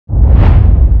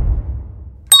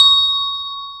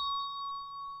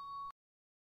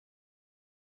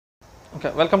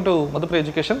Okay, welcome to MADHUPIRYA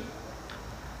education.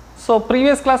 So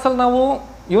previous class ಅಲ್ಲಿ ನಾವು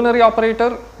ಯೂನರಿ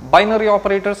operator, binary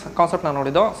operators concept ನಾವು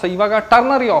ನೋಡಿದ್ದೋ. So ಇವಾಗ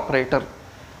ternary operator.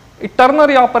 ಈ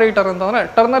ಟರ್ನರಿ ಆಪರೇಟರ್ ಅಂತಂದ್ರೆ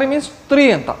ಟರ್ನರಿ ಮೀನ್ಸ್ 3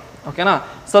 ಅಂತ. ಓಕೆನಾ?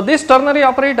 So this ternary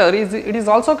operator it is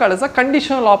also called as a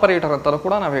conditional operator ಅಂತ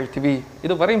ಕೂಡ ನಾವು ಹೇಳ್ತೀವಿ.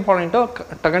 ಇದು ವೆರಿ ಇಂಪಾರ್ಟೆಂಟ್.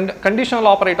 ಕಂಡೀಷನಲ್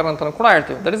ಆಪರೇಟರ್ ಅಂತ ಕೂಡ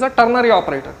ಹೇಳ್ತೀವಿ. That is a ternary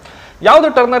operator. ಯಾವುದು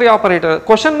ಟರ್ನರಿ ಆಪರೇಟರ್?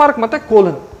 ಕ್ವಶನ್ ಮಾರ್ಕ್ ಮತ್ತೆ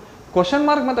ಕೋಲನ್. ಕ್ವಶನ್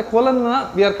ಮಾರ್ಕ್ ಮತ್ತೆ colon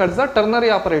we are called as ternary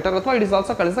operator ಅಥವಾ it is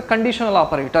also called as conditional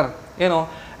operator. ಏನು?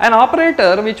 an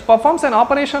operator which performs an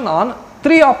operation on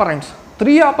 3 operands.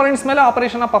 3 operands ಮೇಲೆ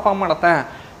operation perform ಮಾಡುತ್ತೆ.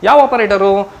 ಯಾವ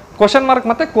operator? Question mark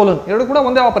ಮತ್ತೆ colon ಎರಡು ಕೂಡ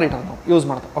ಒಂದೇ ಆಪರೇಟರ್ ಯೂಸ್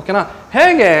ಮಾಡ್ತಾರೆ. ಓಕೆನಾ?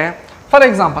 ಹೇಗೆ? ಫಾರ್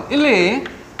ಎಕ್ಸಾಂಪಲ್ ಇಲ್ಲಿ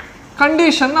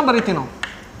ಕಂಡೀಷನ್ ನ ಬರಿತೀವಿ ನಾವು.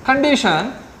 Condition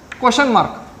question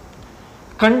mark.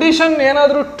 ಕಂಡೀಷನ್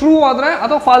ಏನಾದರೂ ಟ್ರೂ ಆದ್ರೆ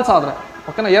ಅಥವಾ ಫಾಲ್ಸ್ ಆದ್ರೆ,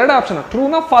 ಓಕೆನಾ, ಎರಡು ಆಪ್ಷನ್,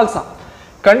 ಟ್ರೂನಾ ಫಾಲ್ಸಾ.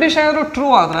 ಕಂಡೀಷನ್ ಏನಾದರೂ ಟ್ರೂ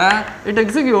ಆದ್ರೆ ಇಟ್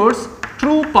ಎಕ್ಸಿಕ್ಯೂಟ್ಸ್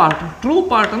ಟ್ರೂ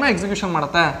ಪಾರ್ಟ್ ಅನ್ನ ಎಕ್ಸಿಕ್ಯೂಷನ್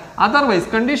ಮಾಡುತ್ತೆ. ಅದರ್ವೈಸ್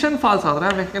ಕಂಡೀಷನ್ ಫಾಲ್ಸ್ ಆದ್ರೆ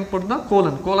we can put the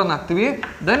colon ಹಾಕ್ತೀವಿ.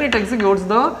 Then it executes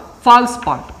the foil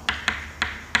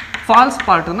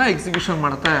part ಅನ್ನ ಎಕ್ಸಿಕ್ಯೂಷನ್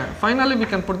ಮಾಡುತ್ತೆ. Finally we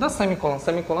can put the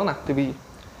semicolon ಹಾಕ್ತೀವಿ.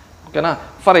 ಓಕೆನಾ?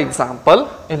 ಫಾರ್ ಎಕ್ಸಾಂಪಲ್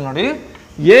ಇಲ್ಲಿ ನೋಡಿ,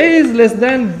 A is less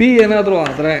than B ಏನಾದರೂ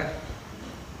ಆದ್ರೆ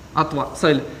ಅಥವಾ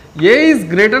ಇಲ್ಲಿ A is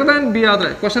greater than B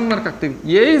ಆದ್ರೆ ಕ್ವಶನ್ ಮಾರ್ಕ್ ಹಾಕ್ತೀವಿ.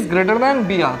 A is greater than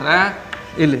B ಆದ್ರೆ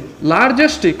ಇಲ್ಲಿ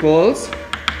ಲಾರ್ಜೆಸ್ಟ್ ಈಕ್ವಲ್ಸ್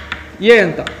ಎ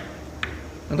ಅಂತ,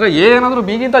 ಅಂದರೆ ಎ ಏನಾದರೂ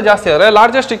ಬಿಗಿಂತ ಜಾಸ್ತಿ ಆದರೆ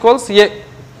ಲಾರ್ಜೆಸ್ಟ್ ಈಕ್ವಲ್ಸ್ ಎ.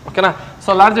 ಓಕೆನಾ? So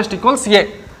largest equals A.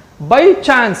 By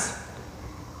chance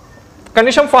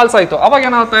condition falls ಆಯಿತು, ಅವಾಗ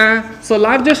ಏನಾಗುತ್ತೆ? ಸೊ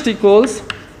ಲಾರ್ಜೆಸ್ಟ್ ಈಕ್ವಲ್ಸ್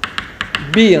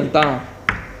ಬಿ ಅಂತ.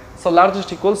 So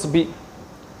largest equals B.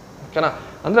 ಓಕೆನಾ?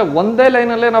 ಅಂದರೆ ಒಂದೇ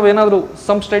ಲೈನಲ್ಲೇ ನಾವು ಏನಾದರೂ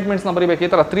ಸಮ್ ಸ್ಟೇಟ್ಮೆಂಟ್ಸ್ನ ಬರೀಬೇಕು. ಈ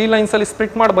ಥರ 3 ಲೈನ್ಸಲ್ಲಿ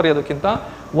ಸ್ಪ್ಲಿಟ್ ಮಾಡಿ ಬರೆಯೋದಕ್ಕಿಂತ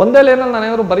ಒಂದೇ ಲೈನಲ್ಲಿ ನಾನು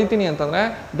ಏನಾದರೂ ಬರೀತೀನಿ ಅಂತಂದರೆ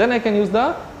then I can use the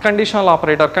conditional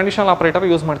operator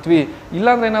use ಮಾಡ್ತೀವಿ.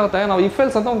 ಇಲ್ಲಾಂದ್ರೆ ಏನಾಗುತ್ತೆ, ನಾವು ಇಫ್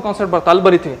ಎಲ್ಸ್ ಅಂತ ಒಂದು ಕಾನ್ಸೆಪ್ಟ್ ಬರುತ್ತೆ, ಅಲ್ಲಿ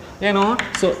ಬರಿತೀವಿ. ಏನು?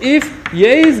 So if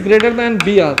A is greater than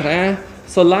B ಆದರೆ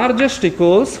ಸೊ ಲಾರ್ಜೆಸ್ಟ್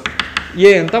ಈಕ್ವಲ್ಸ್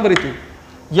ಎ ಅಂತ ಬರಿತೀವಿ.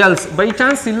 ಎಲ್ಸ್ ಬೈ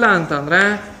ಚಾನ್ಸ್ ಇಲ್ಲ ಅಂತಂದರೆ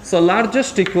ಸೊ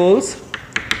ಲಾರ್ಜೆಸ್ಟ್ ಈಕ್ವಲ್ಸ್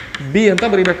ಬಿ ಅಂತ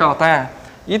ಬರಿಬೇಕಾಗುತ್ತೆ.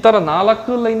 ಈ ಥರ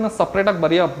 4 ಲೈನ್ನ ಸಪ್ರೇಟಾಗಿ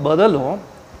ಬರೆಯೋ ಬದಲು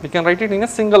we can write it in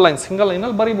a single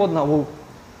ಲೈನಲ್ಲಿ ಬರಿಬೋದು ನಾವು.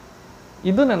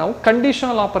 ಇದನ್ನೇ ನಾವು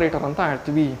ಕಂಡೀಷನಲ್ ಆಪರೇಟರ್ ಅಂತ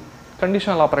ಹೇಳ್ತೀವಿ.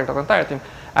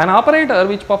 On operator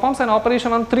which performs on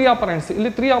operation on 3 operands.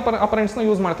 ಇಲ್ಲಿ 3 ಆಪರೆಂಟ್ಸ್ನ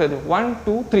ಯೂಸ್ ಮಾಡ್ತಾ ಇದ್ದೀವಿ. 1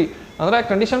 2 3 ಅಂದರೆ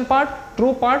condition part, true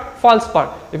part, falls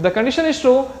part. If the condition is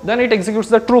true then it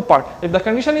executes the true part. If the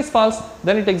condition is false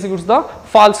then it executes the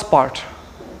foil part.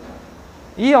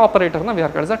 ಈ ಆಪರೇಟರ್ನ we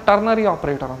are called as ternary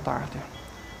operator ಅಂತ ಹೇಳ್ತೀವಿ.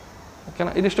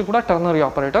 ಓಕೆನಾ? ಇದಿಷ್ಟು ಕೂಡ ternary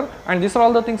operator. And this are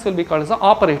all the things will be called as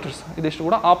operators. ಇದಿಷ್ಟು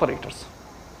ಕೂಡ operators.